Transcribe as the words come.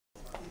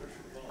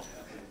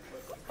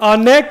Our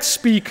next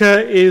speaker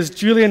is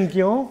Julien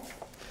Guyon.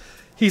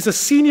 He's a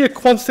senior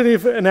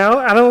quantitative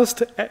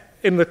analyst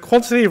in the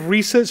quantitative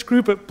research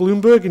group at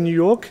Bloomberg in New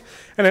York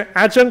and an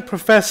adjunct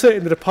professor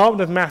in the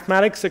Department of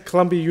Mathematics at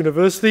Columbia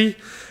University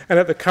and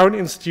at the Current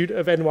Institute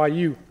of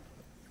NYU.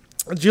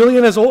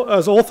 Julien has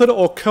authored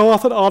or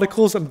co-authored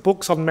articles and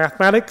books on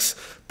mathematics,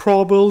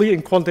 probability,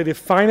 and quantitative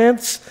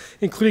finance,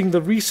 including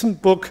the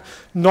recent book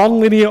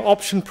Nonlinear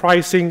Option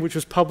Pricing, which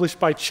was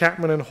published by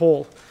Chapman and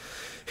Hall.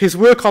 His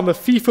work on the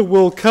FIFA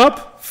World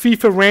Cup,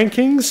 FIFA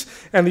rankings,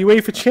 and the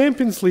UEFA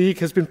Champions League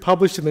has been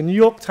published in the New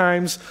York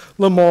Times,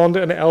 Le Monde,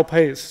 and El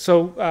País.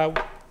 So,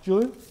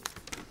 Julien?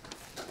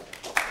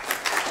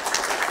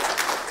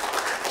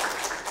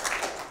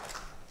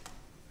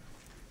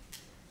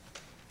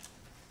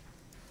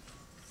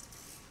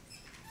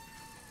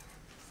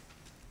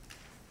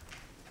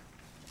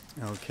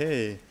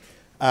 Okay.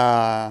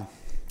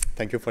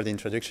 Thank you for the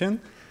introduction.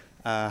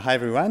 Hi,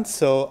 everyone.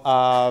 So,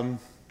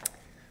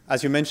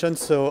 as you mentioned,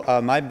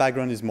 my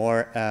background is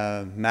more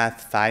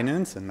math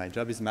finance, and my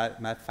job is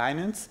math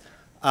finance.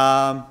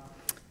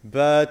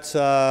 But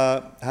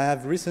I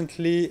have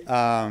recently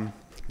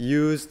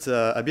used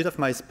a bit of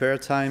my spare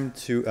time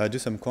to do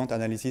some quant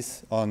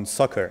analysis on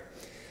soccer.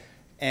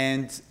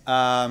 And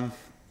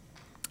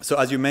so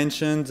as you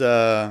mentioned,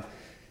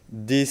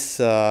 this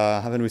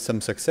happened with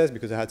some success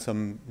because I had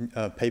some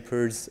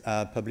papers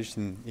published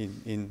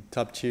in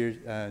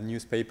top-tier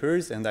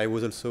newspapers, and I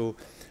was also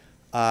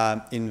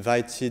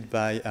invited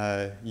by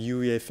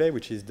UEFA,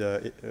 which is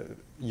the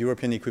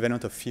European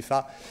equivalent of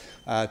FIFA,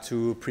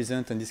 to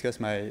present and discuss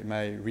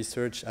my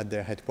research at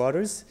their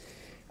headquarters.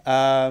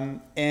 And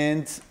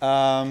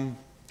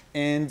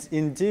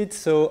indeed,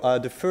 so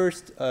the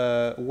first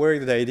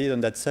work that I did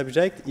on that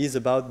subject is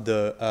about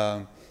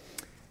the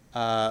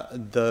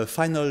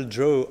final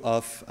draw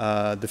of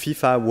the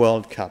FIFA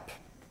World Cup.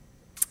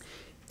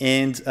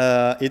 And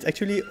it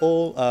actually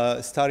all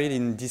started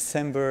in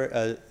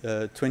December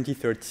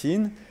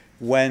 2013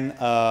 when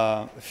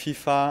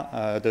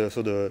FIFA,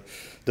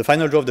 the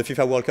final draw of the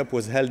FIFA World Cup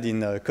was held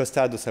in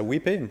Costa do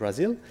Sauípe in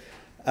Brazil.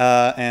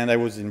 And I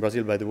was in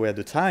Brazil, by the way, at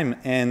the time.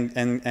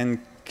 And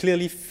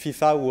clearly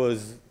FIFA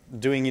was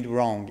doing it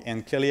wrong.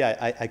 And clearly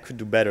I could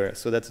do better.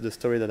 So that's the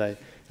story that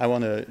I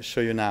want to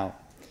show you now.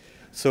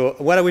 So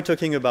what are we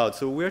talking about?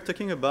 So we're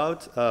talking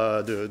about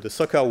the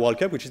Soccer World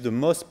Cup, which is the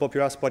most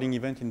popular sporting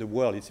event in the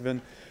world. It's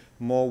even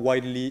more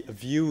widely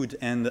viewed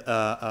and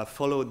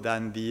followed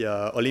than the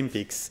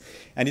Olympics.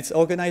 And it's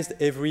organized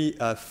every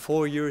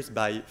 4 years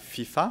by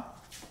FIFA,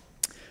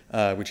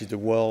 which is the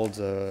world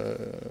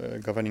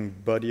governing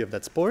body of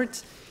that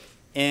sport.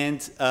 And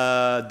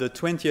the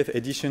 20th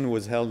edition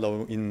was held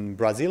in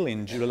Brazil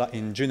in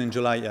June and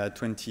July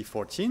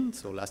 2014,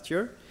 so last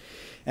year.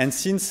 And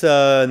since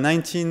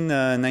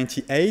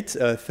 1998,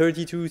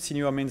 32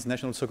 senior men's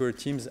national soccer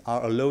teams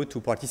are allowed to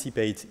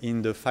participate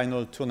in the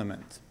final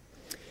tournament.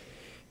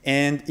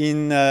 And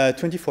in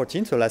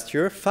 2014, so last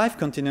year, 5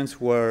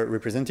 continents were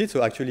represented.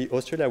 So actually,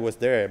 Australia was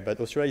there, but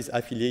Australia is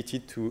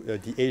affiliated to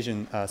the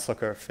Asian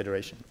Soccer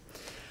Federation.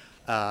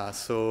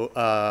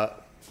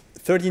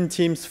 13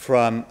 teams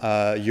from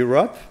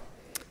Europe,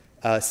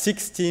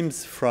 6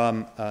 teams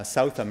from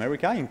South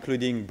America,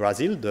 including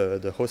Brazil,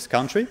 the host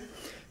country,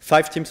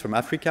 5 teams from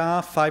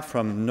Africa, 5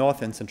 from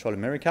North and Central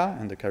America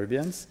and the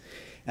Caribbean,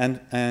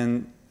 and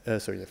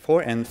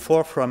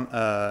 4 from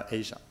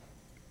Asia.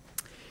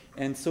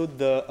 And so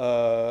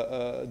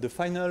the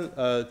final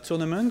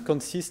tournament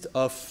consists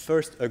of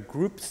first a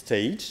group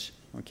stage,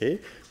 okay,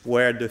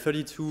 where the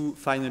 32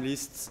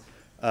 finalists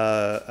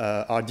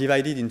are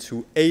divided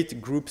into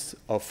 8 groups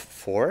of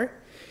 4,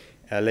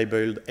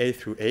 labeled A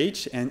through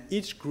H, and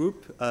each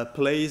group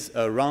plays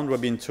a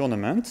round-robin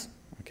tournament,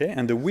 okay,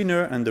 and the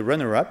winner and the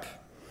runner-up,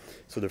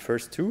 so the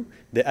first 2,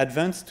 they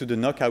advance to the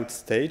knockout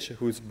stage,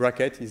 whose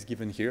bracket is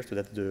given here. So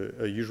that's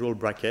the usual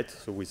bracket,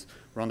 so with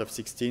round of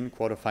 16,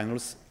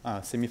 quarterfinals,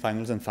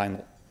 semifinals, and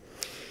final.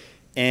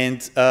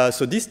 And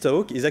so this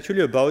talk is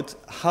actually about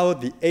how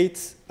the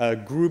 8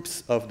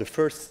 groups of the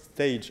first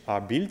stage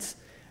are built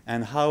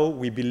and how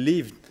we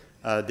believe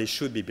they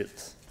should be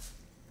built.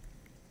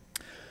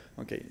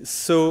 Okay,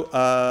 so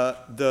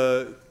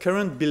the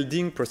current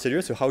building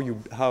procedure, so how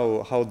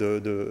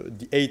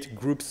the 8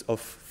 groups of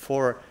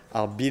 4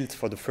 are built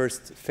for the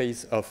first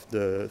phase of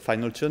the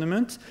final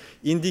tournament,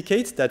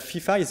 indicates that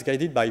FIFA is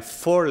guided by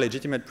 4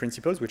 legitimate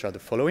principles, which are the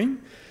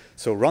following.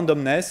 So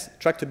randomness,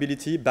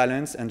 tractability,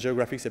 balance, and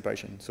geographic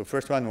separation. So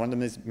first one,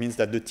 randomness means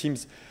that the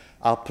teams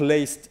are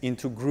placed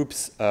into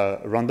groups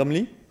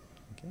randomly.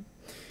 Okay.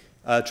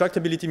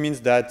 Tractability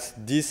means that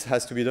this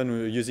has to be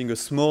done using a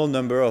small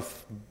number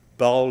of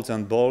balls,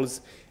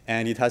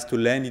 and it has to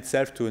lend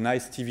itself to a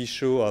nice TV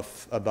show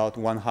of about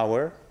 1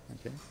 hour.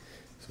 Okay.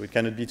 So it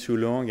cannot be too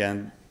long,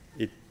 and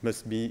it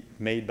must be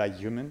made by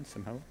humans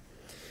somehow.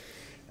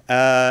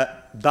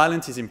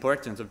 Balance is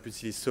important,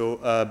 obviously. So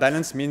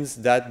balance means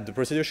that the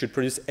procedure should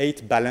produce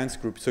 8 balanced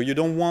groups. So you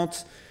don't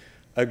want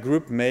a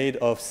group made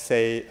of,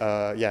 say,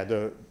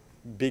 the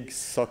big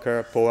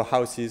soccer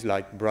powerhouses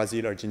like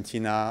Brazil,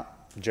 Argentina,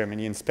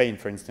 Germany and Spain,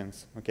 for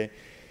instance, okay?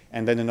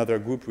 And then another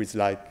group with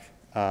like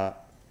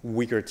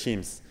weaker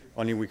teams,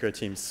 only weaker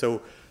teams.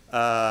 So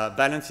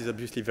balance is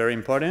obviously very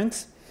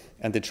important,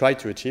 and they try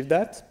to achieve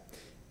that.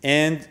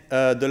 And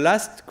the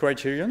last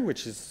criterion,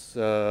 which is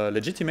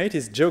legitimate,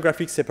 is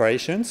geographic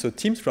separation. So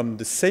teams from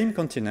the same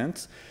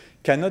continent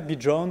cannot be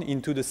drawn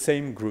into the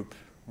same group,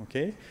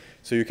 okay?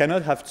 So you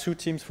cannot have two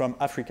teams from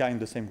Africa in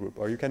the same group,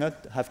 or you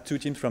cannot have two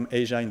teams from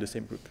Asia in the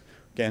same group.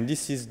 Okay, and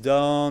this is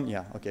done,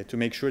 yeah, okay, to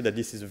make sure that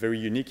this is a very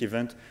unique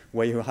event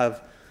where you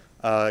have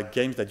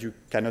games that you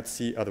cannot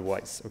see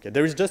otherwise. Okay,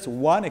 there is just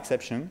one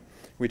exception,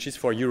 which is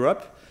for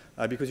Europe,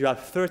 because you have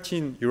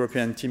 13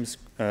 European teams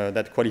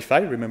that qualify.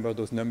 Remember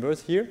those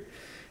numbers here.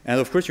 And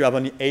of course, you have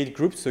only 8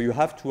 groups, so you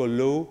have to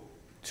allow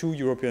 2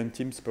 European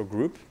teams per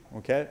group,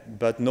 okay,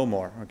 but no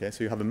more. Okay,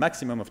 so you have a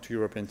maximum of 2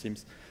 European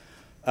teams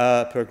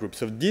per group.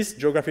 So this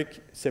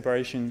geographic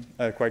separation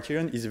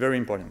criterion is very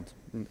important.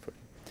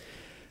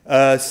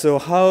 So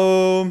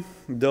how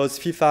does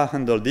FIFA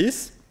handle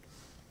this?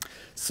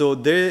 So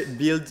they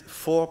build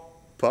 4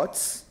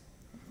 pots,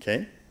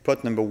 okay?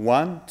 Pot number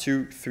 1,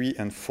 2, 3,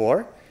 and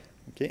 4.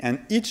 Okay, and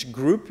each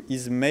group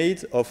is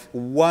made of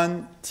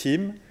 1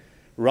 team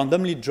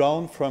randomly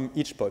drawn from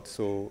each pot.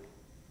 So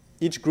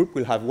each group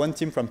will have 1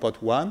 team from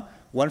pot 1,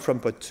 1 from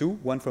pot 2,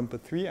 1 from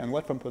pot 3, and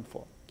 1 from pot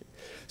 4. Okay.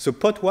 So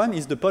pot 1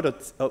 is the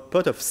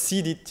pot of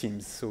seeded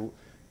teams. So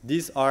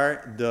these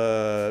are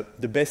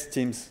the best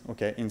teams,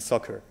 okay, in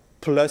soccer,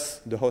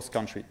 plus the host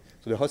country.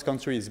 So the host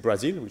country is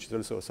Brazil, which is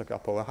also a soccer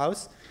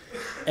powerhouse.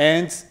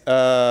 And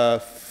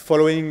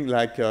following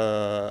like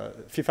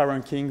FIFA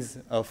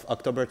rankings of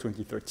October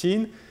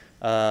 2013,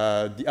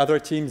 the other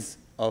teams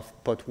of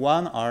pot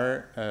 1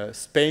 are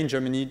Spain,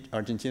 Germany,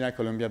 Argentina,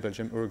 Colombia,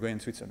 Belgium, Uruguay,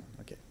 and Switzerland.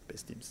 Okay,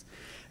 best teams.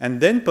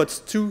 And then pots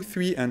 2,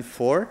 3, and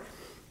 4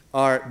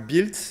 are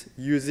built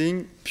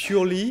using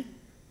purely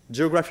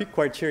geographic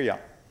criteria.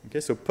 Okay,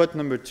 so pot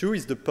number 2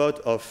 is the pot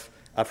of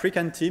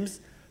African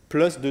teams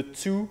plus the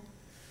 2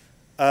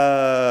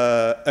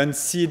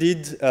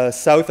 unseeded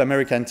South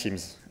American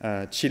teams,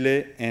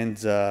 Chile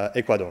and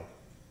Ecuador.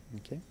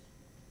 Okay.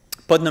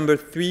 Pot number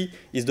 3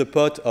 is the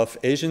pot of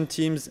Asian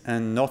teams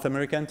and North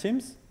American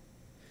teams.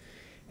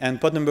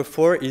 And pot number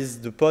 4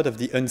 is the pot of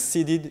the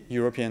unseeded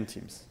European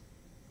teams.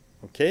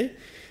 Okay.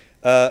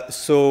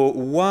 So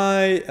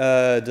why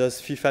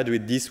does FIFA do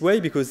it this way?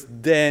 Because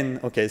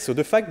then, okay, so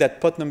the fact that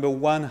pot number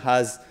 1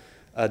 has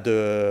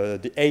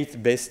the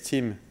 8th best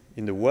team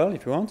in the world,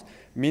 if you want,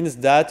 means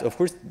that, of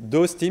course,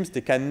 those teams,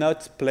 they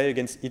cannot play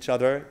against each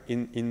other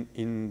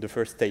in the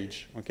first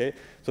stage, okay?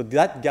 So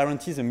that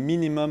guarantees a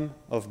minimum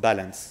of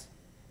balance.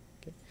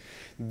 Okay?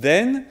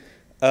 Then,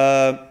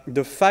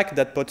 the fact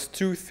that pots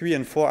 2, 3,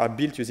 and 4 are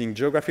built using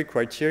geographic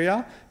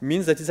criteria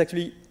means that it's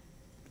actually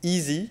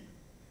easy,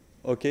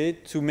 okay,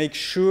 to make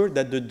sure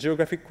that the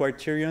geographic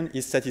criterion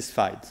is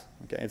satisfied.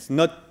 Okay? It's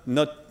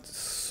not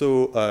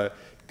so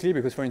clear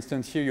because, for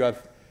instance, here you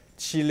have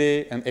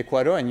Chile and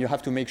Ecuador, and you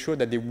have to make sure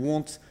that they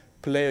won't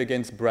play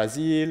against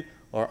Brazil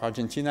or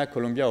Argentina,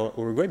 Colombia, or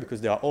Uruguay, because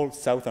they are all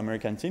South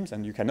American teams,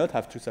 and you cannot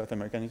have 2 South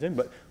American teams,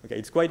 but okay,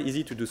 it's quite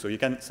easy to do so. You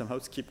can somehow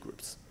skip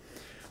groups.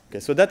 Okay,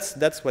 so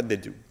that's what they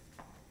do.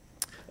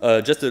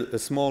 Just a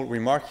small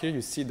remark here,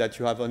 you see that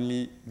you have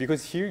only,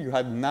 because here you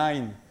have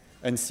 9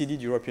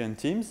 unseeded European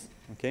teams,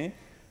 okay?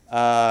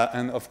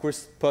 And of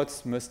course,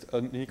 pots must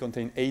only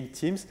contain 8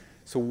 teams,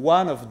 so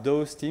one of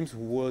those teams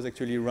was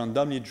actually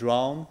randomly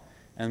drawn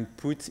and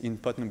put in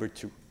pot number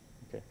 2.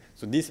 Okay.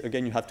 So this,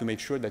 again, you have to make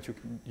sure that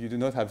you do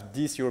not have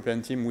this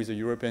European team with a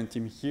European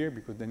team here,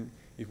 because then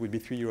it would be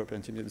 3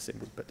 European teams in the same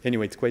group. But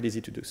anyway, it's quite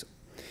easy to do so.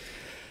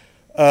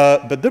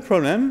 But the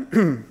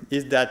problem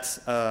is that,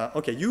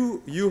 okay,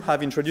 you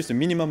have introduced a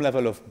minimum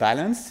level of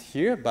balance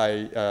here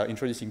by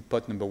introducing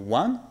pot number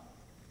 1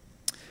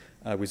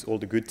 with all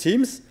the good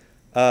teams.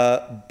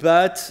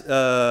 But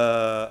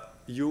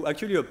you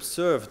actually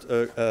observed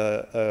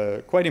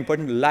a quite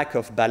important lack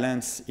of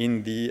balance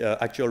in the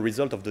actual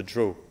result of the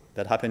draw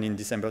that happened in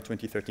December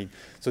 2013.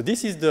 So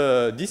this is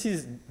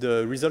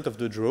the result of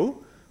the draw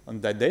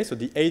on that day. So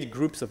the 8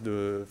 groups of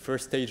the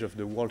first stage of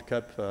the World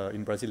Cup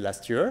in Brazil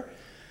last year.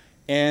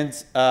 And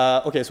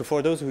okay, so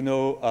for those who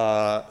know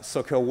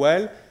soccer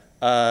well,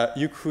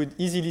 you could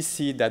easily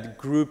see that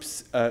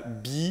groups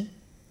B,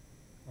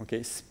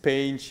 okay,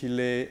 Spain,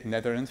 Chile,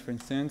 Netherlands, for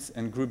instance,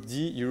 and group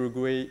D,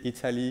 Uruguay,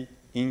 Italy,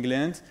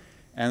 England,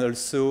 and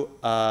also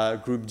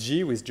Group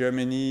G with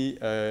Germany,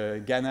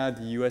 Ghana,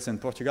 the US, and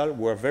Portugal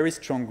were very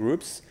strong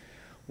groups,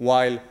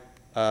 while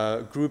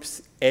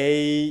groups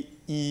A,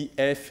 E,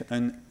 F,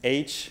 and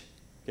H,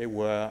 okay,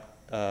 were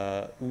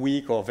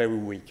weak or very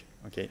weak.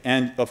 Okay,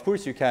 and of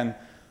course you can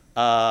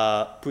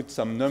put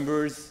some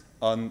numbers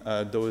on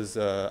those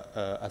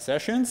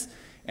assertions,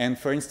 and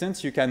for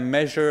instance you can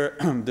measure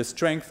the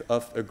strength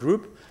of a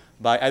group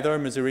by either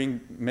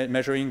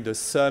measuring the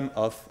sum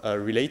of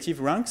relative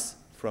ranks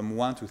from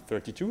 1 to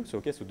 32. So,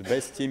 okay, so the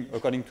best team,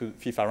 according to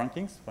FIFA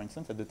rankings, for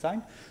instance, at the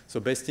time. So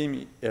best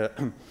team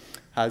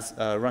has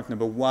rank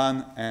number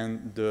 1,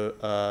 and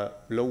the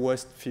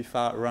lowest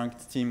FIFA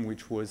ranked team,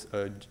 which was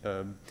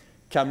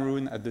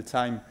Cameroon at the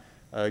time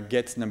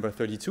gets number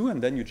 32,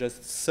 and then you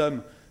just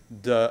sum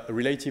the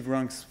relative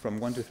ranks from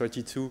 1 to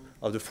 32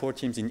 of the 4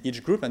 teams in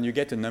each group, and you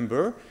get a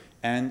number.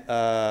 And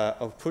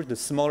of course, the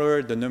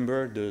smaller the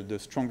number, the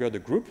stronger the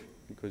group,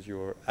 because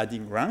you're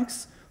adding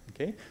ranks.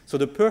 Okay? So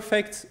the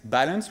perfect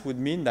balance would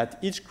mean that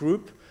each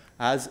group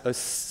has a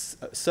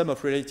sum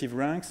of relative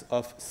ranks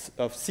of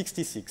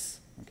 66.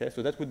 Okay?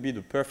 So that would be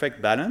the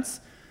perfect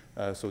balance.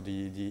 So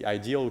the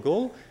ideal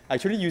goal.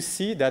 Actually, you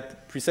see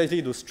that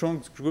precisely those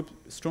strong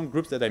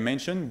groups that I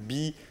mentioned,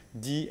 B,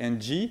 D, and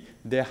G,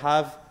 they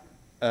have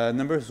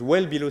numbers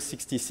well below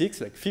 66,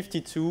 like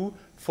 52,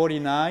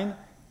 49,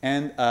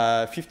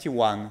 and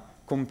 51,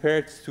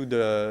 compared to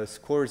the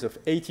scores of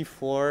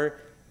 84,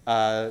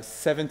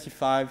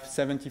 75,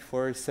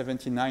 74,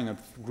 79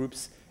 of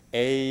groups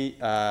A,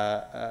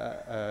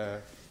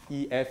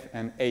 E, F,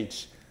 and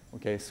H.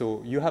 Okay,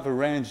 so you have a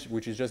range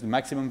which is just the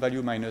maximum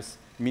value minus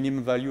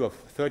minimum value of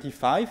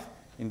 35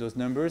 in those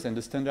numbers, and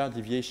the standard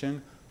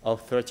deviation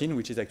of 13,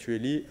 which is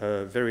actually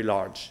very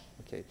large.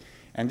 Okay,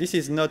 and this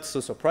is not so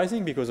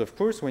surprising because, of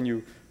course, when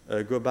you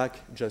go back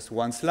just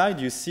one slide,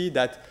 you see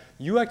that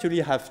you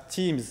actually have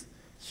teams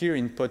here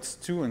in pots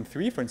 2 and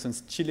 3, for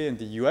instance, Chile and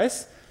the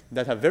US,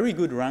 that have very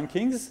good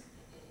rankings,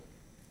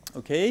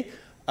 okay,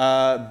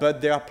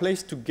 but they are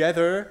placed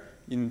together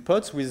in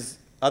pots with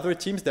other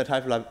teams that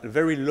have like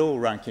very low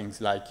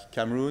rankings, like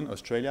Cameroon,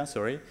 Australia,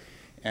 sorry,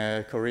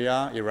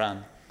 Korea,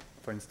 Iran,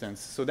 for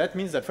instance. So that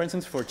means that, for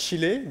instance, for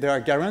Chile, they are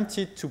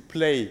guaranteed to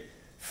play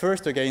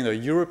first against a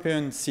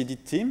European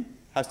seeded team.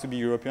 Has to be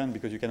European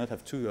because you cannot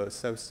have 2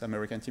 South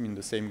American teams in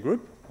the same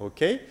group,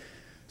 okay?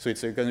 So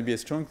it's going to be a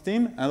strong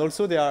team. And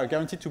also they are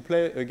guaranteed to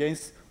play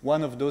against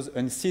one of those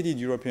unseeded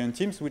European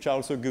teams, which are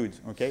also good,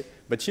 okay?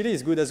 But Chile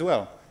is good as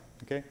well,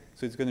 okay?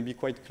 So it's going to be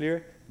quite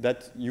clear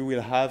that you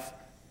will have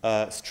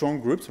strong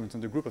groups. For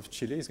instance, the group of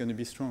Chile is going to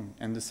be strong.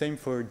 And the same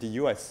for the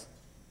US,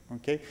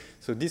 okay?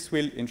 So this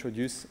will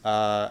introduce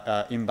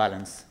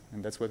imbalance,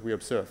 and that's what we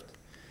observed.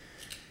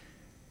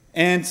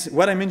 And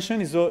what I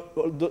mentioned is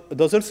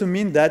does also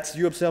mean that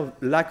you observe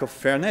lack of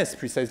fairness.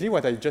 Precisely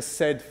what I just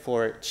said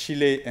for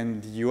Chile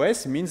and the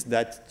US means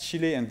that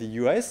Chile and the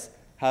US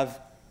have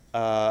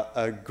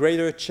a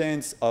greater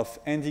chance of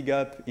ending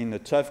up in a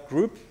tough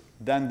group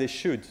than they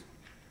should.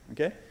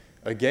 Okay?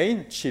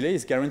 Again, Chile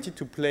is guaranteed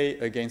to play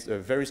against a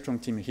very strong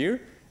team here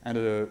and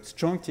a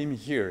strong team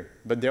here.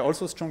 But they're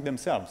also strong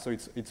themselves. So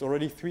it's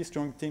already 3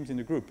 strong teams in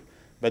the group.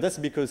 But that's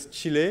because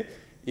Chile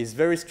is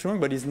very strong,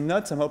 but is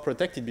not somehow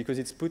protected because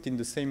it's put in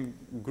the same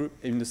group,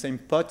 in the same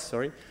pot,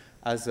 sorry,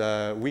 as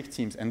weak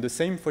teams. And the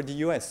same for the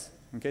US.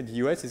 Okay, the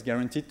US is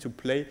guaranteed to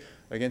play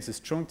against a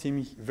strong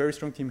team, very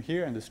strong team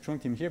here, and a strong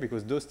team here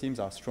because those teams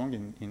are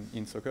strong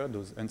in soccer,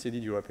 those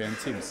unseeded European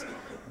teams.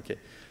 Okay,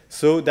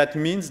 so that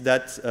means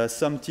that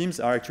some teams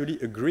are actually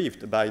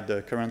aggrieved by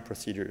the current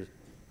procedures,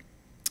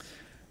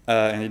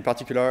 and in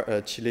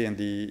particular Chile and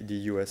the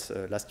US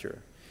last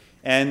year.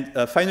 And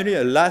finally,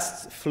 a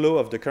last flaw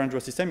of the current draw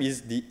system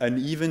is the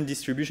uneven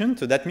distribution.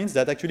 So that means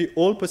that actually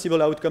all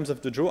possible outcomes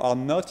of the draw are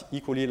not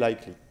equally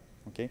likely.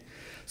 Okay?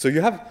 So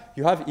you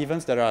have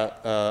events that are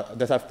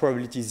that have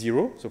probability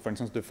 0. So for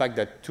instance, the fact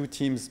that 2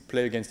 teams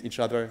play against each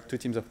other, 2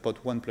 teams of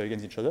pot 1 play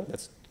against each other,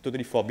 that's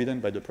totally forbidden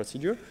by the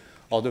procedure.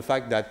 Or the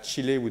fact that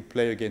Chile would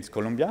play against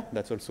Colombia,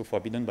 that's also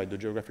forbidden by the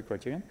geographic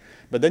criterion.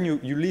 But then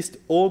you list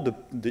all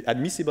the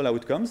admissible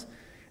outcomes,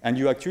 and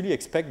you actually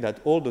expect that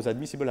all those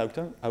admissible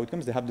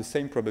outcomes, they have the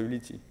same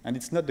probability. And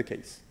it's not the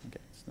case. Okay,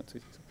 it's not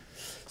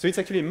so it's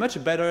actually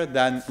much better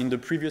than in the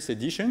previous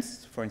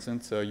editions. For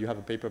instance, you have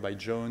a paper by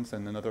Jones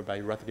and another by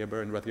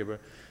Ratgeber and Ratgeber.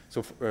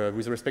 So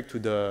with respect to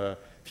the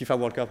FIFA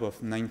World Cup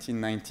of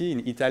 1990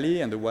 in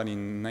Italy and the one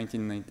in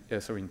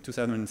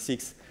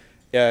 2006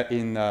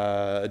 in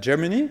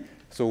Germany.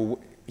 So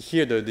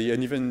here the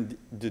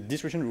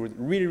distribution was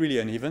really, really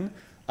uneven.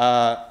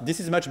 This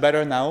is much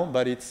better now,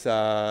 but it's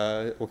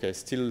okay,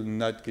 still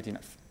not good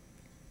enough.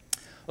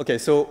 Okay,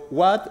 so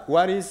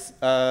what is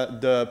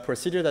the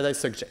procedure that I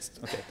suggest?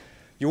 Okay,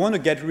 you want to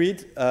get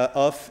rid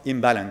of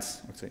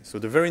imbalance. Okay. So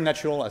the very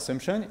natural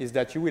assumption is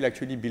that you will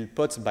actually build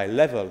pots by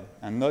level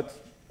and not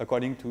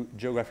according to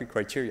geographic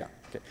criteria.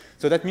 Okay.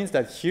 So that means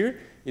that here,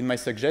 in my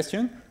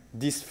suggestion,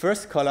 this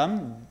first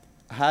column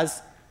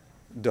has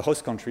the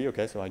host country,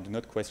 okay, so I do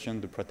not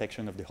question the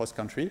protection of the host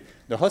country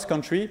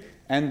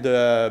and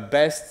the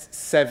best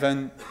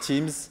 7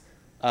 teams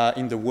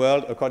in the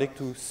world according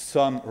to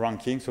some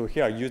ranking. So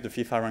here I use the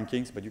FIFA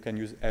rankings, but you can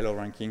use LO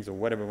rankings or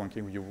whatever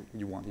ranking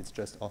you want. It's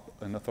just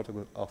an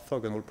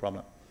orthogonal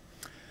problem.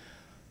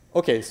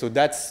 Okay, so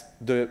that's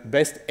the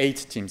best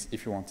 8 teams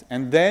if you want.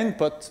 And then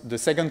put the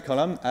second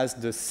column as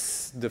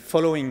the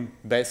following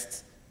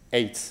best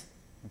 8,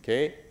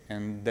 okay,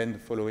 and then the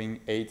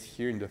following 8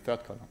 here in the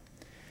third column.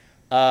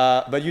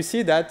 But you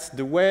see that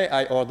the way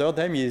I order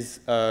them is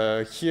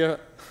here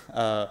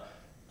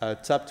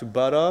top to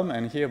bottom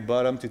and here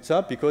bottom to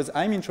top because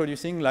I'm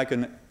introducing like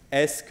an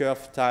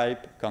S-curve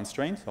type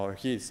constraint, or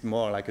here it's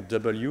more like a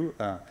W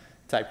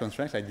type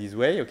constraint like this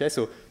way. Okay,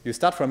 so you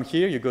start from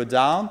here, you go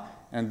down,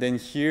 and then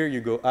here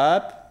you go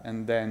up,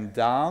 and then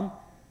down,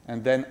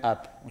 and then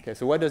up. Okay,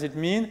 so what does it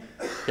mean?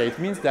 Okay, it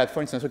means that,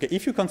 for instance, okay,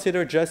 if you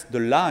consider just the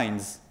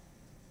lines,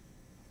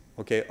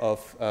 okay,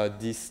 of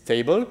this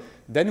table,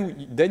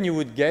 then you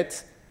would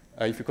get,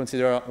 if you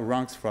consider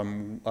ranks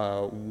from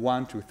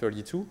 1 to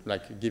 32,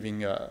 like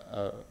giving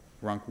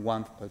rank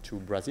 1 to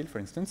Brazil, for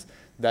instance,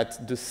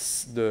 that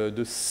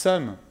the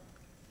sum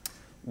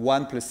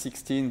 1 plus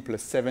 16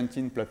 plus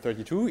 17 plus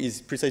 32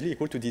 is precisely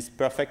equal to this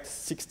perfect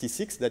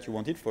 66 that you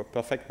wanted for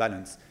perfect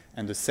balance.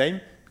 And the same,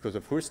 because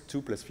of course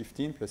 2 plus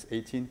 15 plus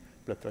 18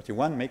 plus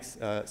 31 makes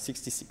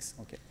 66.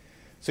 Okay.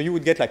 So you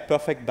would get like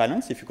perfect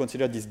balance if you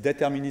consider this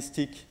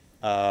deterministic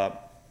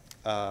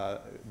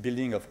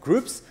building of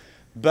groups.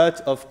 But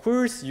of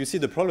course, you see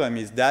the problem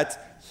is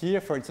that here,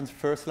 for instance,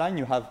 first line,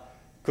 you have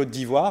Côte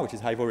d'Ivoire, which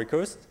is Ivory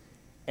Coast,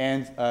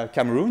 and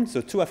Cameroon,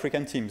 so 2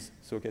 African teams.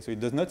 So, okay, so it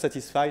does not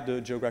satisfy the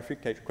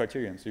geographic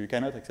criterion, so you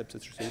cannot accept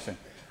such a solution.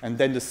 And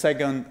then the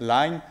second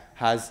line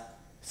has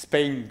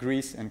Spain,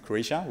 Greece, and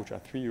Croatia, which are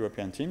 3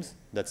 European teams.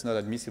 That's not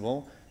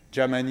admissible.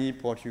 Germany,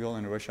 Portugal,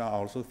 and Russia are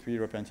also 3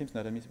 European teams,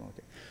 not admissible.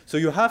 Okay. So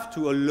you have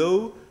to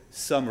allow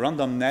some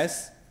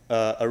randomness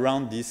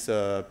around this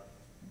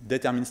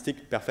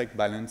deterministic perfect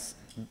balance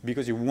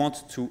because you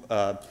want to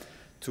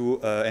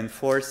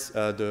enforce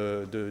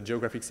the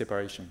geographic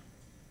separation.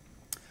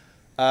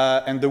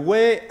 And the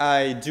way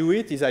I do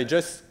it is I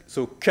just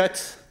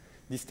cut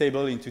this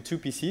table into 2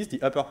 pieces,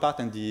 the upper part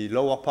and the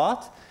lower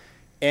part.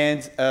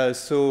 And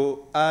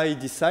so I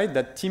decide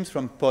that teams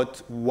from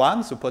pot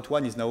 1, so pot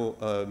 1 is now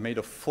made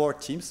of 4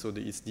 teams, so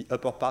it's the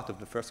upper part of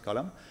the first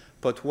column.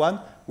 Pot 1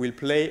 will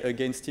play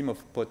against team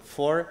of pot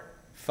 4,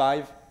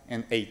 5,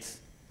 and 8.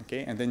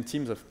 Okay? And then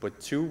teams of pot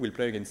 2 will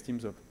play against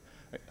teams of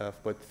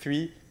pot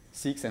 3,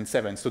 6, and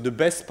 7. So the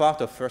best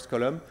part of first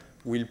column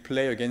will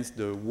play against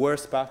the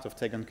worst part of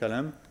second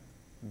column,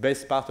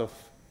 best part of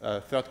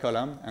third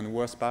column, and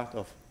worst part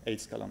of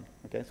eighth column.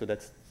 Okay, so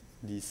that's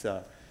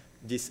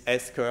this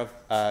S-curve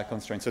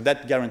constraint. So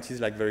that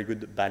guarantees like very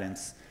good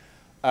balance.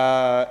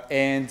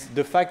 And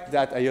the fact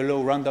that I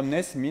allow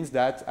randomness means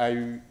that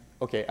I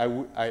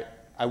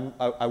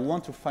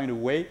want to find a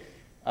way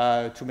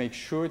to make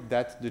sure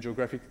that the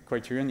geographic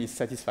criterion is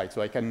satisfied.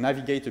 So I can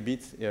navigate a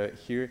bit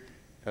here.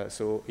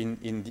 So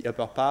in the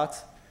upper part,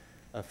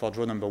 for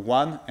draw number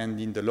 1, and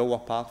in the lower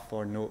part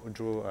for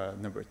draw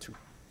number 2.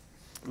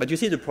 But you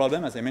see the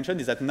problem, as I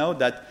mentioned, is that now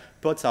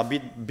that pots are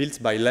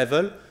built by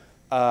level,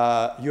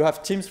 you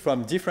have teams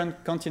from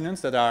different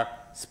continents that are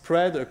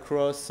spread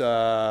across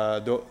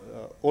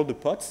all the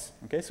pots.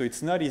 Okay? So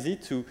it's not easy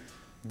to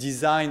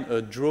design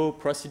a draw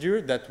procedure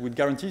that would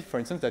guarantee, for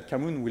instance, that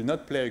Cameroon will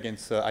not play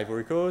against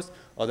Ivory Coast,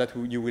 or that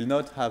you will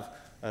not have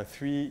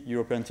 3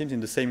 European teams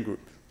in the same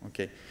group.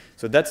 Okay.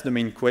 So that's the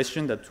main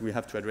question that we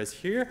have to address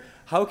here.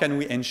 How can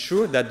we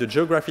ensure that the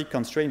geographic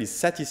constraint is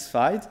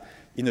satisfied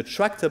in a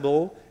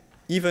tractable,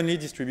 evenly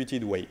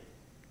distributed way?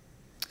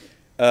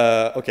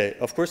 Okay,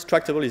 of course,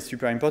 tractable is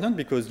super important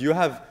because you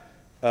have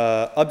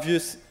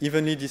obvious,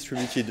 evenly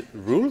distributed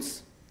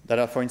rules that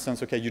are, for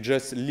instance, okay, you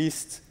just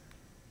list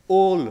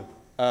all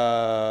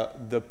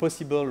the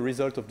possible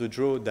result of the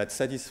draw that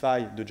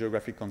satisfy the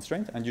geographic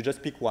constraint, and you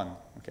just pick one.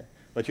 Okay,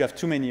 but you have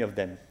too many of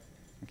them.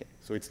 Okay,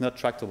 so it's not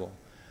tractable.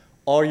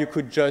 Or you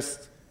could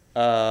just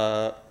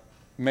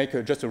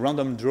make just a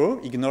random draw,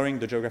 ignoring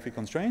the geographic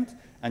constraint,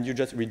 and you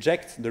just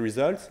reject the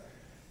result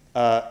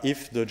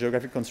if the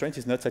geographic constraint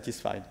is not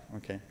satisfied.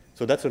 Okay,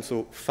 so that's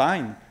also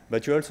fine,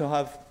 but you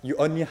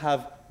only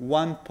have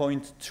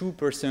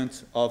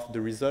 1.2% of the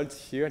results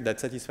here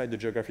that satisfy the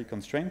geographic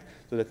constraint.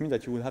 So that means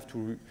that you will have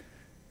to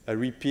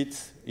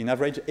repeat, in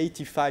average,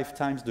 85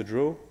 times the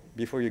draw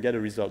before you get a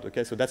result.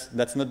 Okay, so that's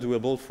not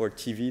doable for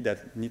TV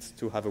that needs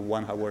to have a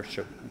 1-hour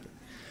show. Okay.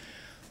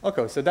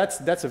 Okay, so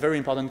that's a very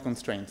important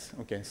constraint.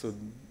 Okay, so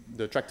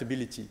the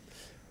tractability.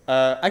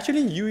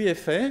 Actually,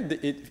 UEFA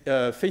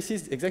it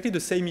faces exactly the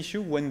same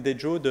issue when they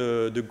draw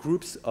the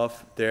groups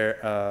of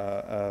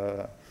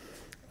their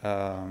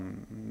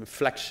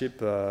flagship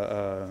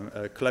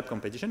club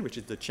competition, which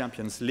is the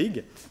Champions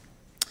League.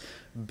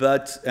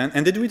 But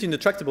and they do it in a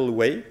tractable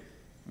way.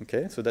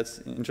 Okay, so that's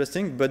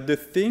interesting. But the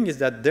thing is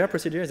that their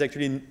procedure is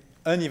actually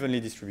unevenly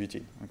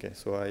distributed. Okay,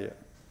 so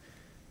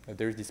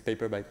there is this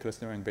paper by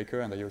Klössner and Baker,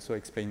 and I also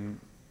explain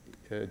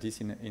this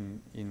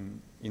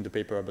in the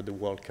paper about the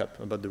World Cup,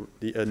 about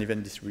the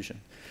uneven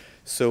distribution.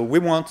 So we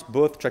want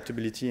both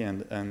tractability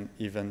and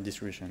even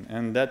distribution,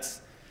 and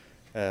that's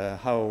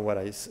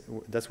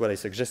that's what I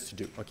suggest to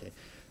do. Okay,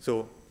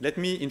 so let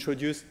me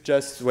introduce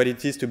just what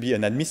it is to be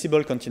an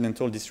admissible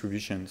continental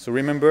distribution. So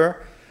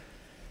remember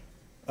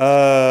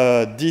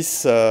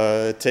this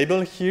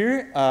table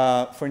here.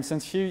 For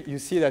instance, here you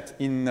see that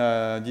in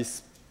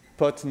this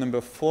pot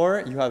number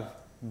 4, you have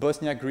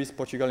Bosnia, Greece,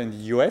 Portugal, and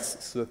the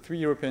US, so 3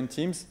 European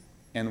teams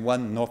and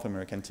 1 North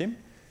American team.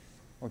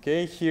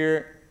 Okay,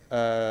 here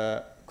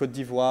Côte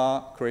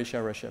d'Ivoire,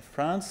 Croatia, Russia,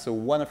 France, so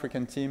 1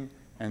 African team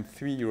and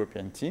 3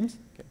 European teams.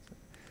 Okay.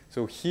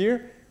 So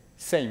here,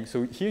 same.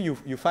 So here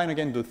you find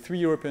again the 3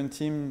 European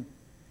team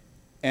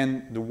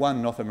and the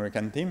one North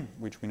American team,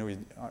 which we know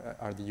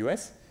are the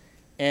US.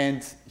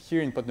 And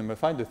here in pot number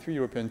 5, the 3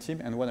 European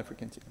team and 1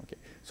 African team. Okay.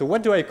 So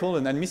what do I call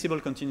an admissible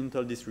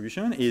continental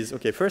distribution is,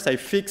 okay, first I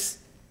fix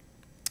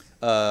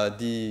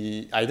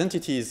the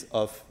identities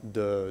of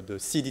the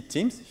seeded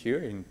teams here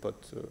in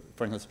pot,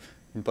 for instance,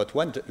 in pot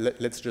 1.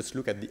 Let's just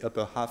look at the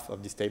upper half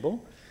of this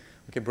table.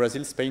 Okay,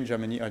 Brazil, Spain,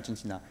 Germany,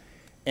 Argentina.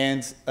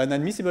 And an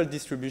admissible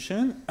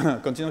distribution,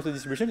 continental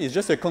distribution, is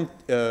just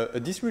a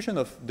distribution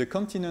of the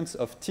continents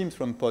of teams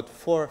from pot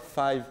 4,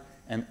 5,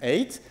 and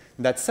 8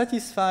 that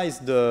satisfies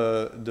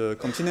the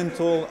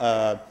continental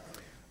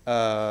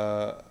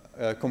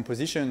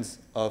compositions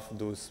of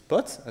those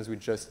pots, as we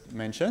just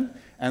mentioned,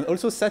 and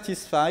also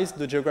satisfies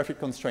the geographic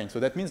constraint. So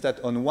that means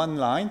that on one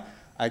line,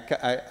 I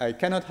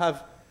cannot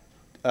have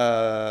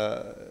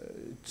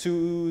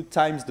 2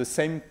 times the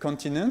same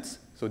continent.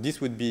 So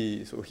this would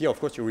be, so here, of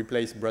course, you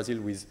replace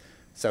Brazil with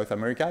South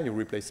America, you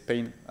replace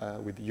Spain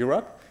with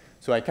Europe.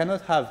 So I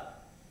cannot have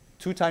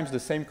 2 times the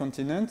same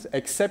continent,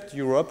 except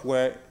Europe,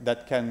 where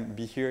that can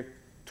be here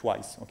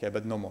twice, okay,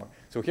 but no more.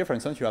 So here, for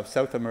instance, you have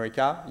South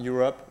America,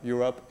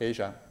 Europe,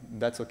 Asia.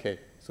 That's okay.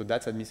 So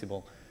that's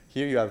admissible.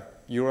 Here you have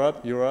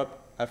Europe,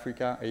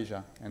 Africa,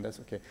 Asia, and that's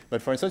okay.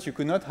 But for instance, you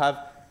could not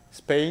have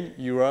Spain,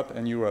 Europe,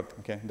 and Europe.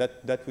 Okay,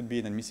 that would be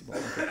inadmissible.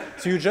 Okay.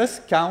 So you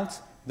just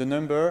count the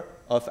number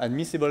of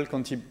admissible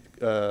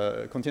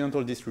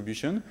continental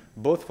distribution,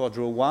 both for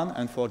draw 1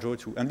 and for draw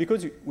 2. And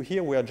because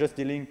here we are just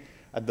dealing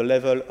at the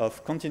level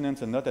of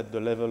continents and not at the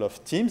level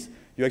of teams,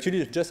 you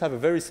actually just have a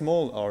very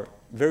small or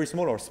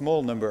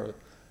small number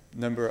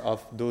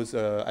of those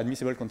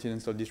admissible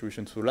continental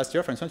distributions. So last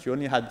year, for instance, you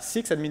only had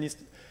 6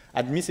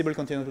 admissible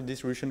continental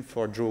distribution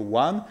for draw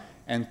 1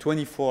 and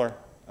 24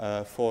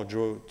 for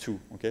draw 2.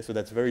 Okay, so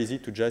that's very easy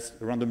to just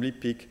randomly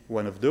pick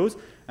one of those.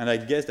 And I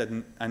guess that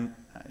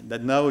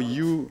now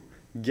you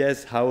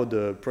guess how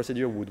the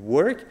procedure would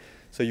work.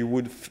 So you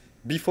would,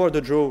 before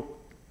the draw,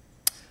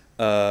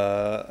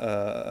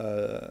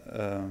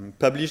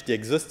 publish the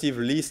exhaustive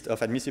list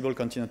of admissible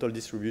continental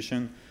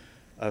distribution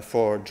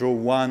for draw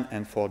 1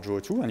 and for draw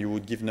 2, and you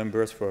would give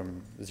numbers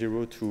from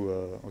 0 to,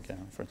 okay,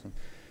 for instance,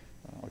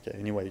 okay,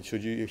 anyway,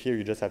 here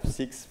you just have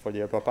 6 for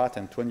the upper part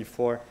and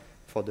 24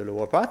 for the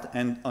lower part,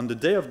 and on the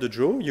day of the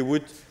draw, you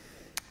would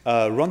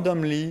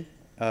randomly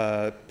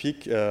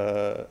pick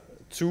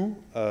 2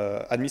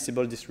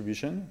 admissible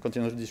distribution,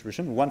 continental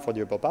distribution, 1 for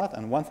the upper part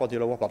and 1 for the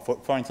lower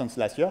part. For instance,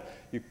 last year,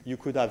 you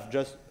could have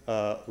just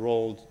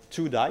rolled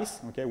 2 dice,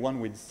 okay, one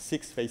with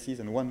 6 faces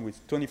and one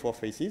with 24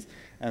 faces,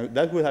 and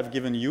that would have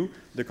given you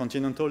the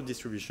continental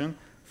distribution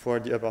for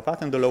the upper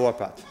part and the lower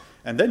part.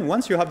 And then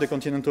once you have the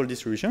continental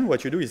distribution,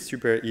 what you do is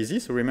super easy.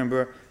 So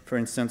remember, for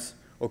instance,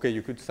 okay,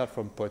 you could start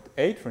from pot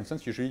 8, for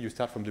instance. Usually you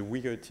start from the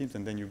weaker teams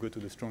and then you go to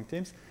the strong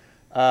teams.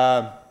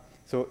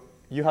 So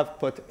you have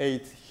pot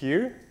 8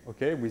 here,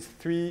 okay, with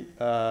 3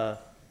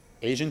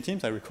 Asian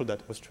teams. I recall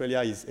that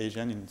Australia is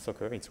Asian in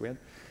soccer, it's weird.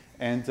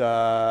 And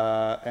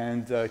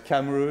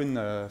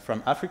Cameroon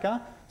from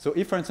Africa. So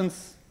if, for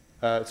instance,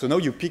 so now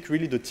you pick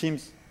really the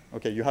teams.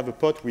 Okay, you have a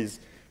pot with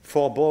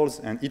 4 balls,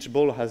 and each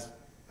ball has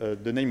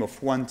the name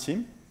of one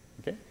team,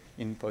 okay,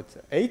 in pot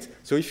 8.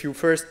 So if you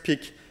first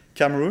pick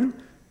Cameroon,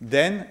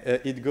 then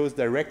it goes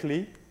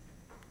directly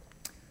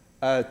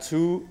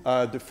to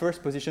the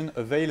first position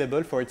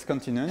available for its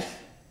continent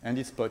and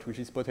its pot, which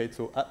is pot 8.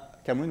 So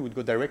Cameroon would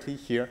go directly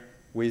here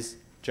with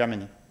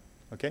Germany,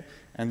 okay?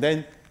 And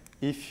then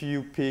if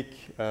you pick,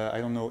 I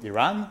don't know,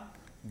 Iran,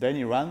 then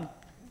Iran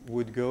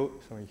would go,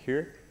 sorry,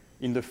 here,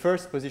 in the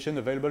first position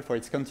available for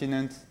its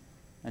continent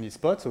and its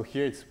pot. So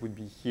here it would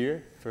be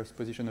here. First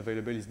position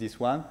available is this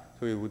one.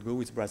 So it would go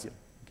with Brazil,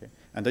 okay?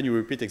 And then you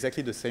repeat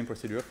exactly the same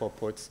procedure for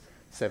pots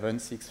 7,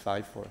 6,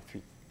 5, 4,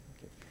 3.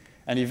 Okay.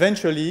 And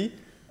eventually,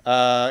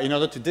 in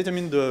order to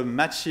determine the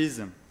matches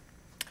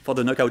for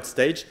the knockout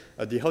stage,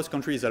 the host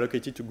country is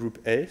allocated to Group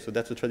A, so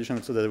that's a tradition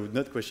also that I would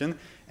not question,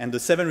 and the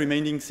 7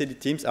 remaining seeded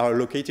teams are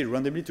allocated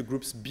randomly to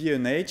Groups B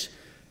and H,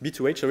 B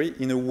to H, sorry,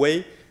 in a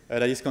way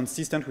that is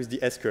consistent with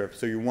the S-curve.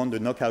 So you want the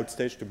knockout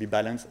stage to be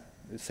balanced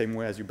the same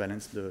way as you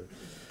balance the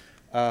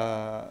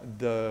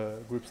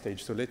group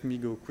stage. So let me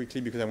go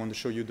quickly because I want to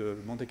show you the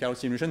Monte Carlo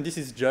simulation. This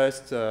is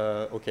just,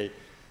 okay,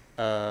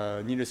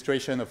 an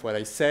illustration of what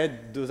I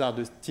said. Those are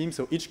the teams.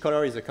 So each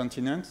color is a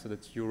continent. So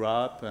that's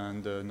Europe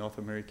and North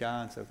America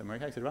and South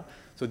America, etc.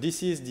 So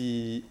this is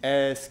the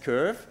S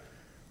curve.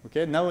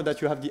 Okay. Now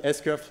that you have the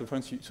S curve, so for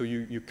instance,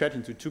 you cut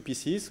into 2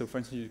 pieces. So for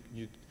instance,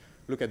 you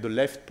look at the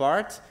left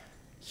part.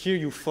 Here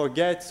you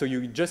forget. So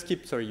you just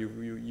keep. Sorry,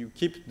 you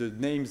keep the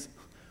names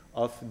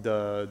of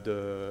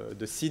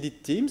the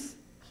seeded teams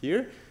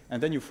here,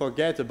 and then you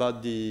forget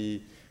about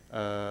the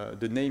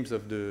names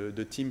of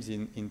the teams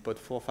in pot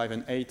 4, 5,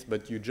 and 8,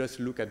 but you just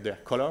look at their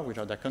color, which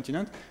are their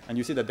continent, and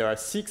you see that there are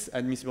 6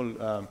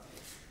 admissible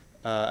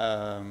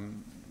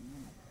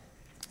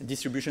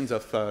distributions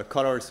of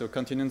colors, so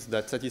continents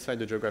that satisfy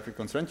the geographic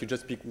constraint. You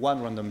just pick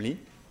one randomly,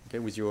 okay,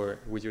 with your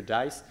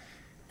dice,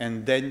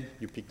 and then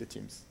you pick the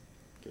teams.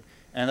 Okay.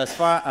 And as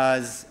far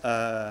as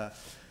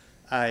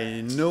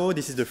I know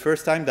this is the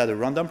first time that a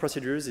random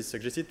procedure is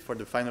suggested for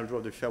the final draw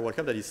of the FIFA World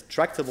Cup that is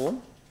tractable.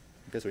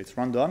 Okay, so it's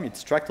random,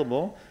 it's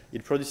tractable.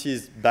 It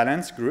produces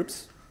balanced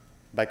groups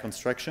by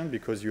construction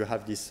because you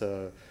have this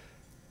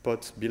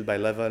pot built by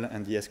level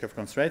and the S-curve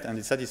constraint, and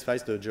it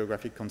satisfies the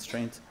geographic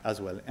constraint as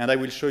well. And I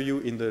will show you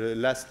in the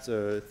last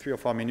 3 or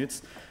 4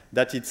 minutes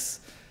that it's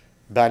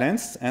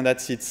balanced and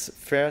that it's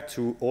fair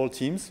to all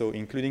teams, so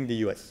including the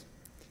US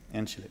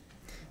and Chile.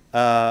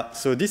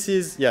 So this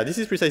is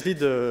precisely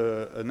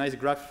a nice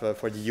graph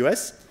for the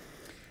US.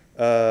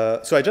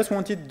 So I just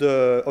wanted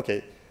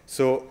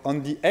so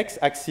on the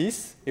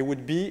x-axis, it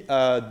would be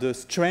the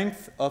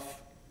strength of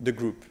the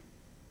group.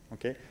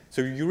 Okay,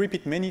 so you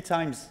repeat many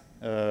times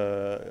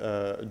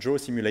draw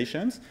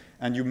simulations,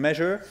 and you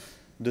measure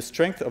the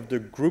strength of the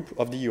group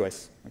of the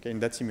US. Okay, in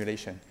that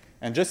simulation.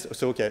 And just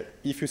so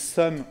if you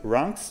sum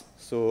ranks,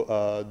 so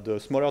the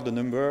smaller the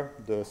number,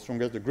 the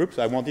stronger the group.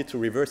 So I wanted to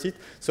reverse it.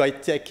 So I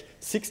take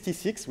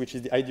 66, which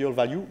is the ideal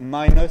value,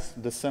 minus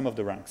the sum of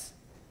the ranks.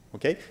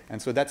 Okay,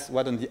 and so that's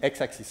what on the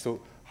x-axis.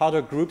 So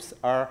harder groups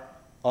are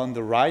on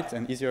the right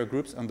and easier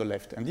groups on the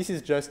left. And this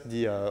is just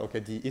the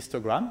the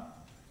histogram.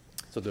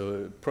 So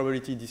the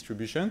probability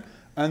distribution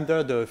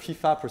under the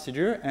FIFA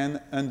procedure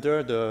and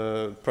under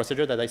the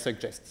procedure that I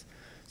suggest.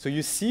 So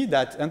you see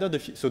that under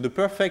the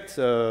perfect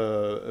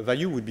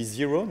value would be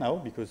 0 now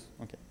because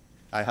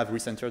I have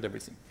recentered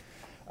everything.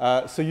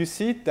 So you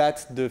see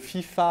that the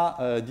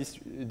FIFA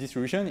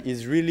distribution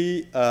is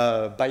really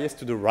biased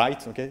to the right,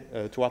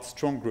 towards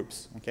strong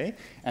groups,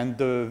 and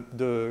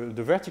the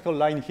vertical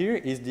line here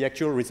is the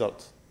actual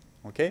result.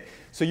 Okay,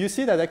 so you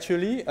see that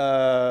actually,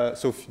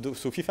 so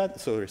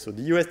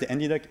the US they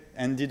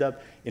ended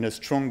up in a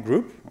strong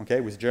group,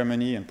 with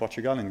Germany and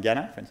Portugal and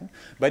Ghana, for instance.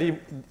 But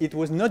it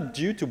was not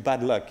due to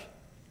bad luck,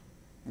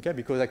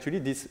 because actually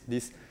this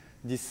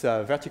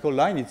vertical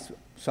line is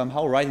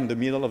somehow right in the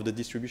middle of the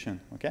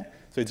distribution,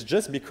 So it's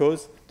just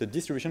because the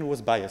distribution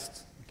was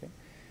biased,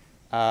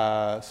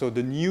 So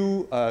the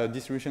new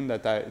distribution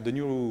the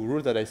new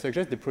rule that I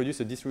suggest, they produce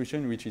a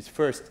distribution which is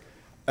first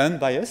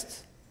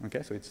unbiased.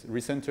 So it's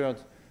recentered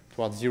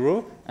towards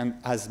 0 and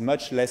has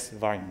much less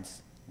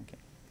variance.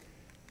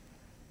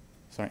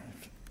 Sorry.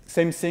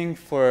 Same thing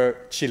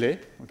for Chile.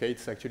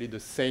 It's actually the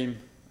same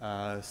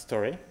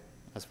story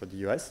as for the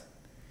US.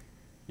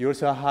 You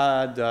also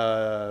had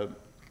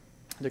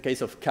the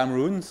case of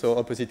Cameroon, so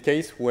opposite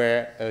case,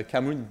 where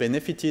Cameroon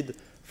benefited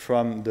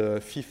from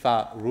the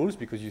FIFA rules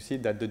because you see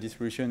that the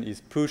distribution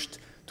is pushed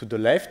to the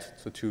left,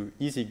 so to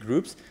easy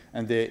groups,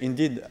 and they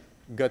indeed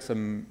got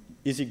some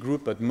easy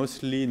group, but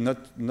mostly not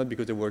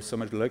because they were so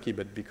much lucky,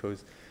 but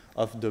because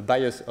of the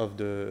bias of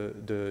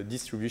the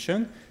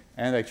distribution.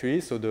 And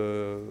actually, so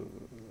the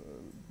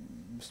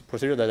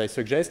procedure that I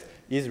suggest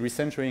is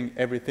recentering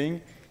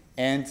everything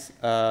and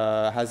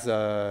has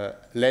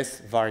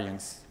less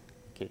variance.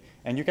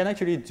 And you can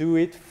actually do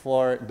it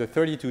for the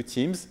 32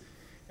 teams,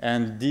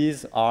 and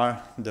these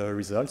are the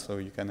results. So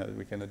we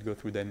cannot go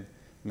through them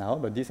now,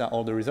 but these are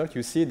all the results.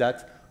 You see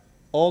that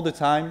all the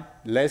time,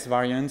 less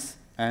variance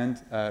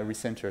and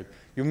recentered.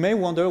 You may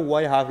wonder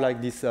why I have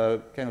like this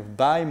kind of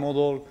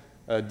bimodal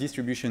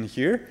distribution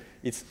here.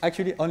 It's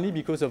actually only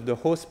because of the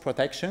host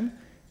protection,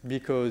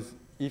 because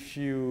if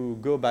you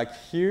go back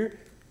here,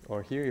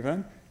 or here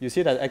even, you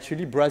see that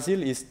actually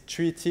Brazil is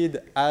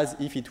treated as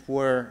if it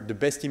were the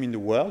best team in the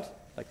world,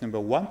 like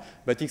 #1,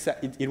 but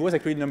it was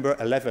actually number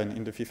 11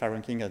 in the FIFA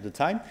ranking at the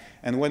time.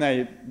 And when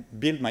I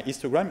built my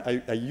histogram,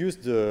 I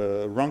used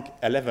the rank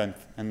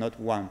 11th and not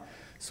 1.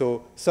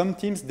 So some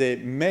teams, they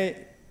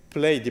may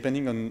play,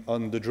 depending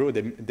on the draw,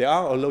 they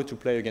are allowed to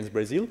play against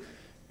Brazil,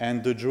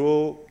 and the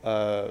draw's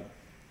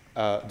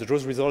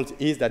result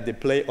is that they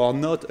play or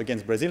not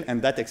against Brazil,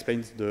 and that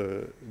explains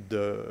the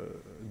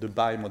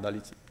bye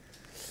modality.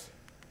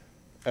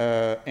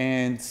 So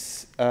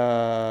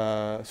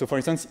for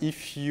instance,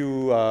 if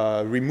you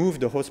remove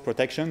the host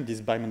protection,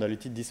 this bye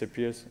modality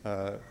disappears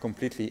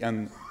completely.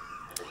 And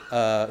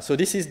so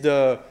this is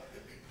the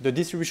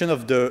distribution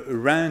of the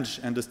range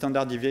and the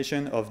standard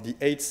deviation of the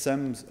 8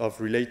 sums of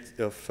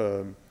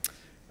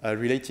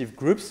relative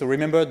groups. So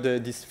remember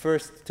this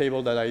first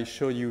table that I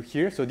showed you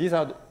here. So these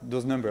are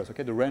those numbers,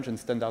 the range and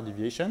standard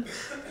deviation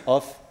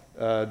of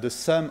the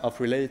sum of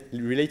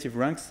relative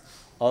ranks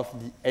of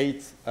the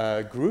 8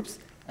 groups.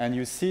 And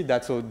you see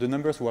that so the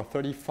numbers were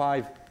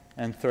 35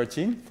 and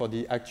 13 for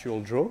the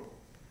actual draw.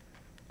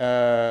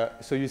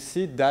 So you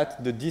see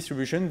that the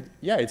distribution,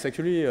 it's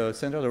actually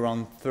centered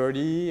around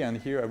 30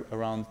 and here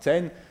around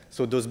 10.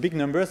 So those big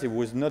numbers, it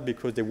was not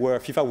because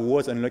FIFA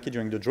was unlucky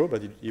during the draw,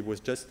 but it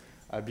was just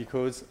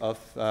because of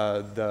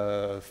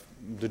the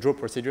draw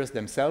procedures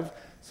themselves.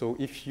 So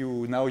if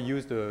you now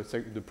use the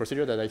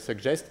procedure that I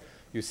suggest,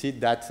 you see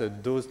that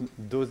those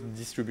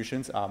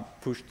distributions are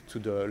pushed to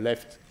the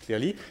left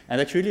clearly. And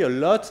actually, a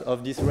lot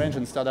of this range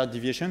and standard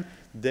deviation,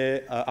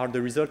 they are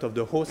the result of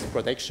the host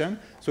protection.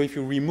 So if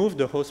you remove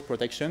the host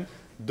protection,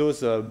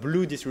 those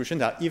blue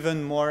distributions are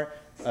even more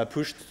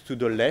pushed to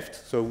the left.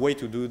 So a way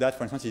to do that,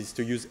 for instance, is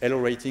to use Elo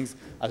ratings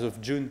as of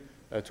June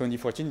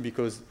 2014,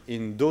 because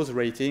in those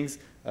ratings,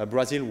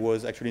 Brazil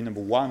was actually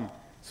 #1.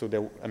 So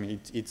there, I mean,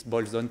 it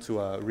boils down to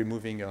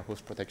removing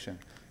host protection.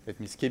 Let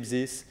me skip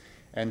this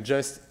and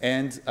just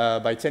end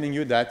by telling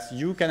you that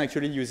you can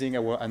actually, using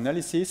our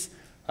analysis,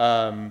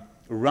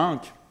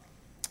 rank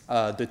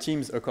the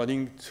teams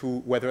according to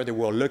whether they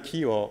were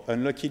lucky or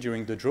unlucky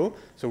during the draw.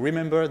 So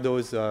remember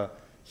those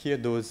here,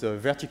 those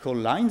vertical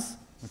lines.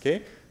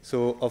 Okay.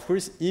 So of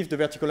course, if the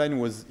vertical line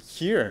was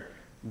here,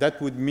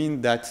 that would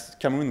mean that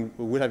Cameroon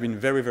would have been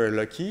very, very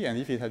lucky, and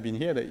if it had been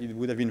here, it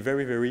would have been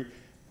very, very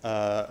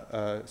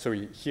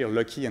sorry, here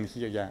lucky and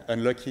here, yeah,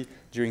 unlucky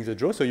during the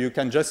draw. So you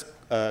can just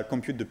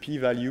compute the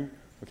p-value,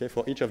 okay,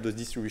 for each of those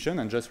distributions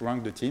and just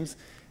rank the teams,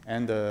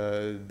 and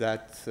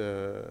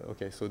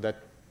okay, so that,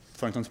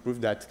 for instance,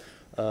 proved that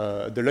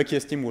the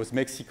luckiest team was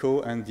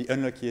Mexico, and the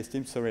unluckiest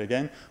team, sorry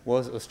again,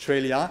 was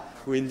Australia,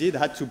 who indeed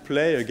had to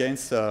play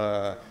against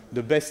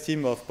the best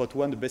team of pot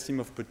 1, the best team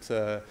of pot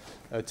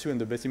 2,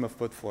 and the best team of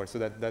pot 4. So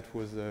that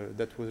was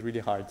really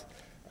hard.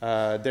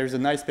 There's a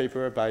nice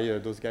paper by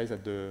those guys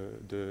at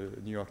the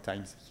New York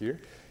Times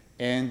here.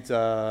 And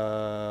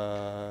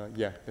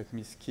yeah, let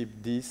me skip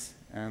this.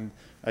 And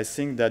I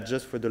think that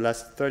just for the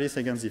last 30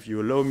 seconds, if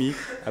you allow me,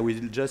 I will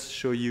just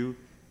show you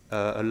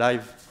a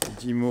live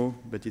demo,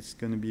 but it's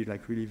going to be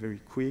like really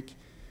very quick.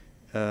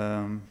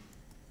 I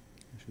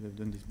should have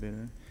done this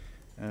better.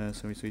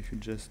 Sorry, so if you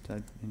just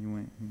type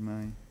anyway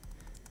my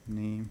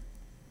name.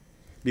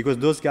 Because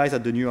those guys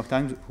at the New York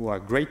Times, who are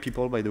great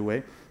people, by the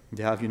way,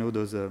 they have, you know,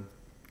 those, where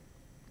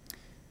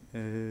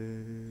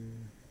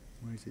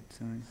is it,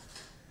 sorry.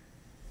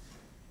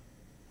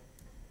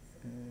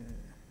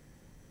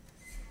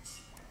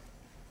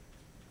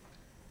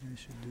 I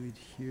should do it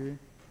here.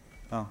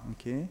 Oh,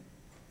 okay.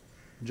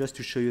 Just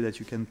to show you that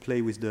you can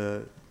play with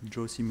the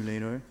draw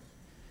simulator.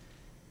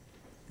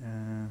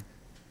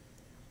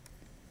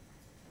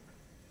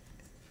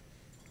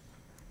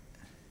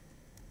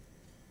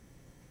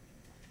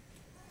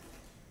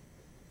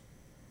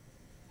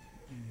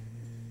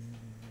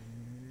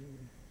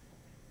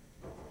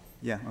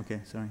 Yeah, okay,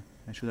 sorry.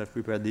 I should have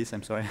prepared this,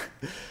 I'm sorry.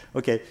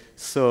 Okay,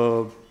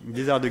 so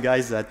these are the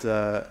guys at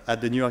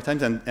the New York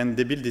Times, and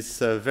they built this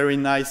very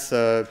nice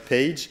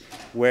page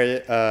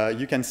where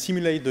you can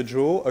simulate the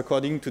draw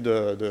according to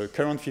the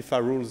current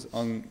FIFA rules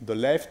on the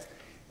left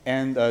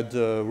and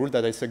the rule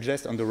that I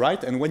suggest on the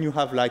right. And when you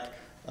have like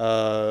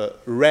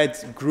red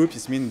groups,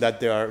 it means that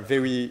they are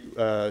very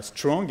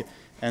strong.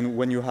 And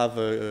when you have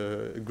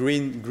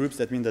green groups,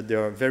 that means that they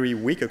are very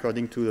weak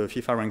according to the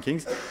FIFA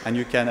rankings. And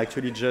you can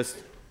actually just,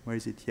 where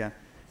is it? Yeah.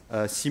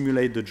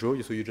 Simulate the draw,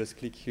 so you just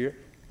click here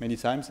many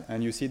times,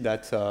 and you see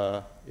that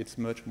it's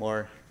much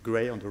more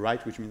gray on the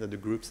right, which means that the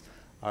groups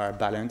are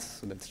balanced.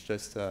 So that's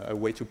just a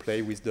way to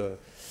play with the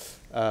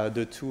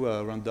two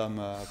random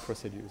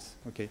procedures.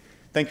 Okay,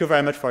 thank you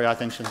very much for your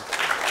attention.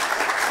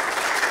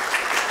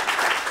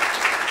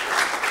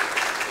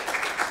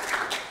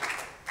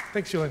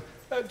 Thanks, Julien.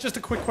 Just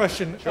a quick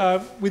question. Sure.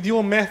 With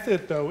your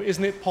method, though,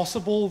 isn't it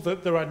possible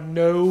that there are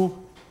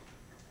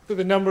that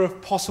the number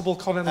of possible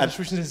continental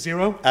distributions is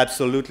 0?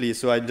 Absolutely.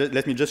 So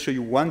let me just show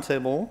you one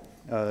table.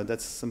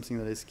 That's something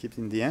that I skipped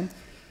in the end.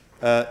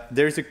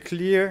 There is a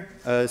clear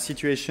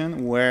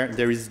situation where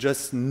there is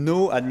just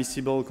no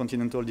admissible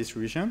continental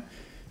distribution.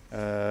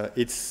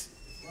 It's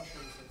Russia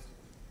was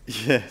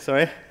hosting. Yeah,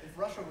 sorry? If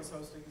Russia was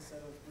hosting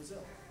instead of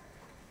Brazil.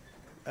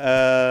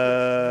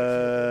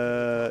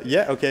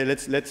 Yeah, okay,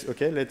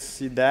 let's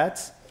see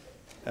that.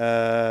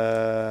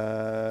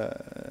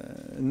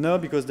 No,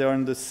 because they're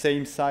on the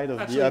same side of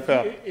the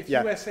upper. If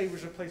USA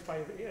was replaced by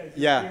a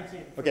European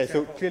team, okay,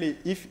 so clearly,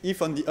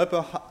 if on the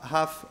upper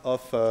half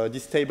of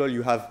this table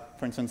you have,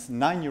 for instance,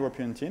 9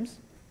 European teams,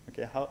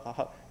 okay,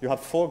 you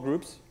have 4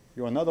 groups,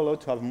 you are not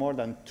allowed to have more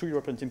than 2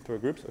 European teams per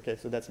group. Okay,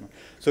 so that's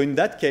so in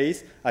that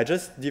case, I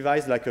just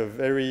devised like a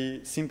very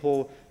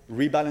simple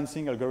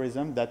rebalancing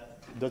algorithm that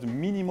does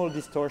minimal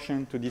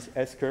distortion to this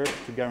S curve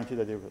to guarantee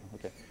that they will.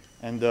 Okay.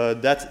 And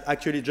that's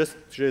actually just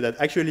to show you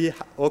that actually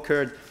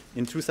occurred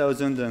in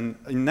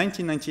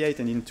 1998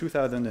 and in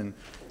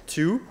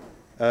 2002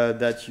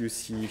 that you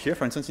see here.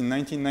 For instance, in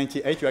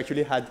 1998, you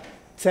actually had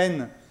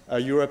 10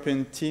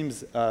 European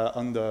teams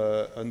on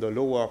the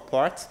lower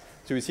part.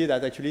 So you see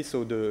that actually,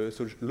 so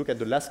look at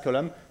the last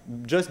column,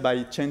 just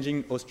by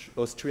changing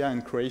Austria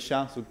and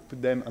Croatia, so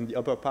put them on the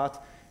upper part,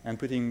 and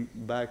putting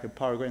back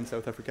Paraguay and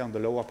South Africa on the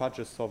lower part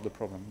just solved the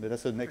problem.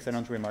 That's an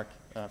excellent remark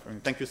from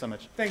you. Thank you so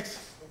much. Thanks.